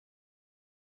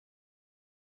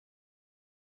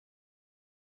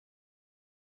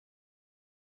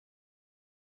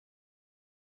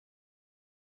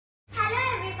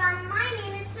everyone, my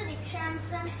name is Sudiksha. I am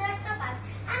from 3rd class.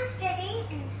 I am studying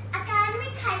in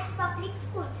Academic Heights Public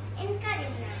School in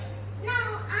Karimnagar.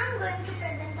 Now I am going to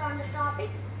present on the topic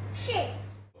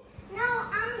shapes. Now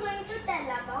I am going to tell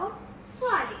about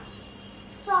solid shapes.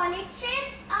 Solid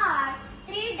shapes are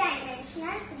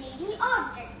three-dimensional 3D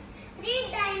objects.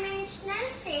 Three-dimensional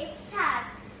shapes have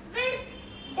width,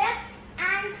 depth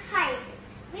and height.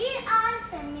 We are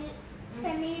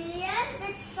familiar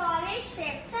with solid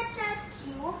shapes such as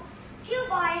cube,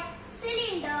 cuboid,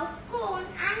 cylinder, cone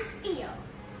and sphere.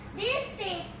 These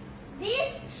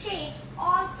shapes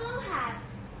also have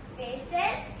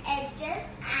faces, edges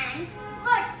and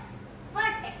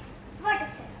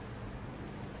vertices.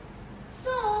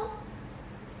 So,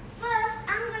 first I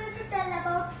am going to tell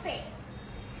about face.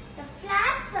 The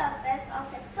flat surface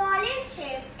of a solid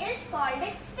shape is called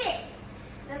its face.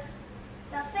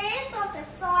 The face of a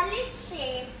solid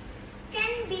shape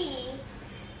can be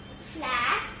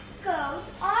flat, curved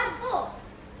or both.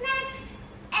 Next,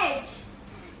 edge.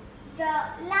 The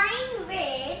line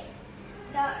where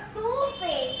the two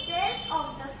faces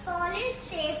of the solid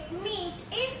shape meet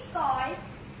is called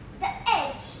the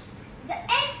edge. The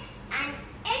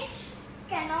edge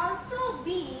can also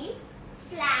be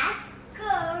flat,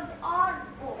 curved or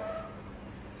both.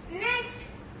 Next,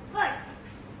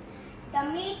 vertex. The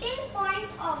meeting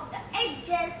point of the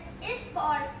edges is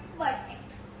called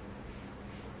vertex.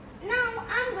 Now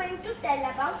I am going to tell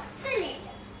about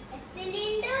cylinder. A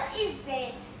cylinder is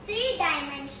a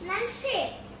three-dimensional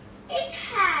shape. It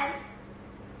has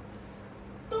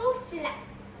two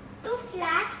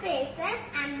flat faces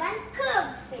and one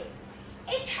curved face.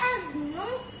 It has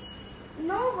no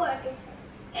vertices.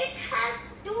 It has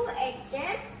two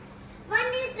edges. One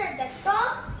is at the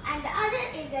top and the other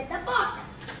is at the bottom.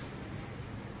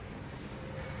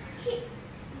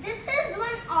 This is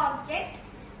one object.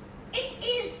 It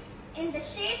is in the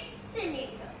shape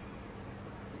cylinder.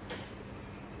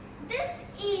 This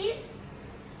is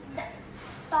the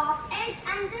top edge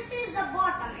and this is the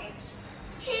bottom edge.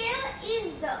 Here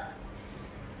is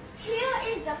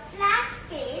the flat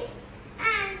face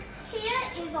and here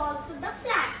is also the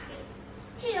flat face.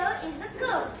 Here is the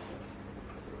curved face.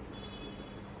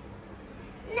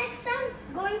 Next I am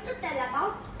going to tell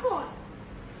about cone.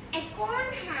 A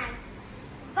cone has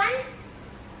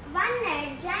one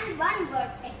edge and one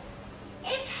vertex.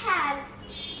 It has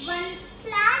one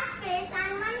flat face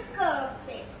and one curved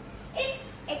face.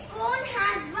 A cone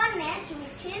has one edge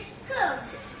which is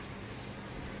curved.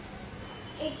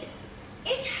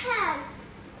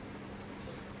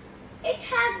 It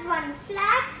has one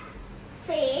flat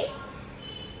face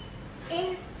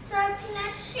in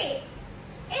circular shape.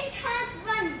 It has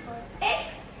one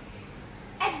vertex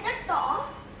at the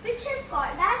top which is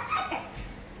called as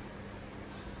apex.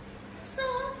 So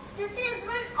this is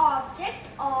one object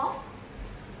of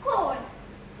cone.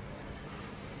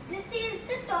 This is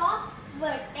the top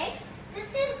vertex.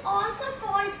 This is also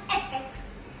called apex.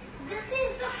 This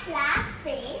is the flat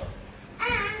face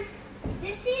and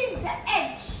this is the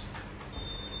edge.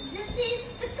 This is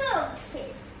the curved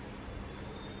face.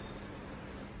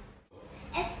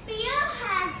 A sphere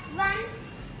has one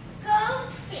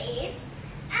curved face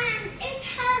and it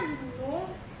has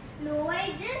no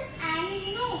edges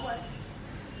and no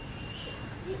vertices.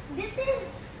 This is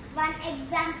one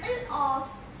example of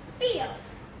sphere.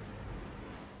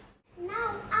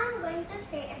 Now I am going to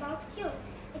say about cube.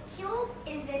 A cube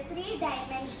is a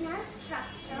three-dimensional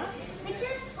structure which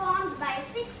is formed by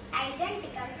 6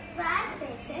 identical square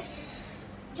faces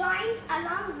joined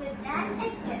along with their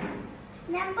edges.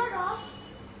 Number of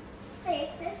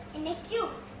faces in a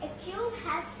cube. A cube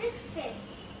has 6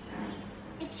 faces.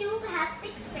 A cube has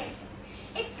 6 faces.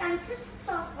 It consists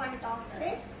of one top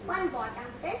face, one bottom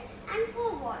face and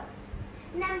 4 walls.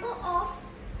 Number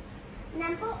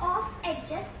of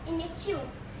edges in a cube.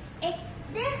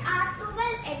 There are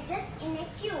 12 edges in a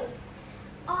cube.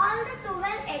 All the 12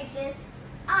 edges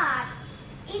are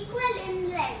equal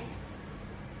in length.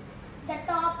 The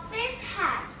top face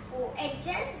has 4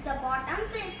 edges, the bottom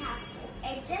face has 4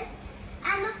 edges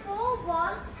and the 4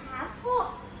 walls have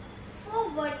 4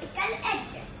 vertical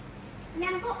edges.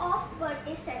 Number of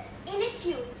vertices in a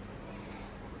cube.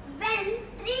 When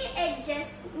 3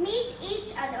 edges meet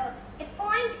each other, a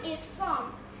point is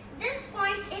formed. This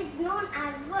point is known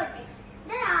as vertex.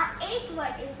 There are 8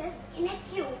 vertices in a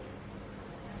cube.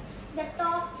 The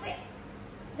top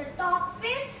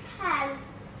face has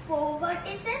 4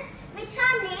 vertices which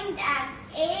are named as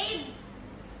A,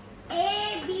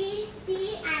 B,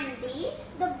 C and D.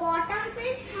 The bottom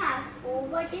face have 4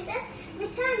 vertices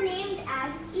which are named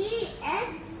as E, F,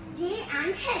 G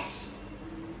and H.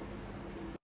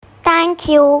 Thank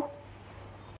you.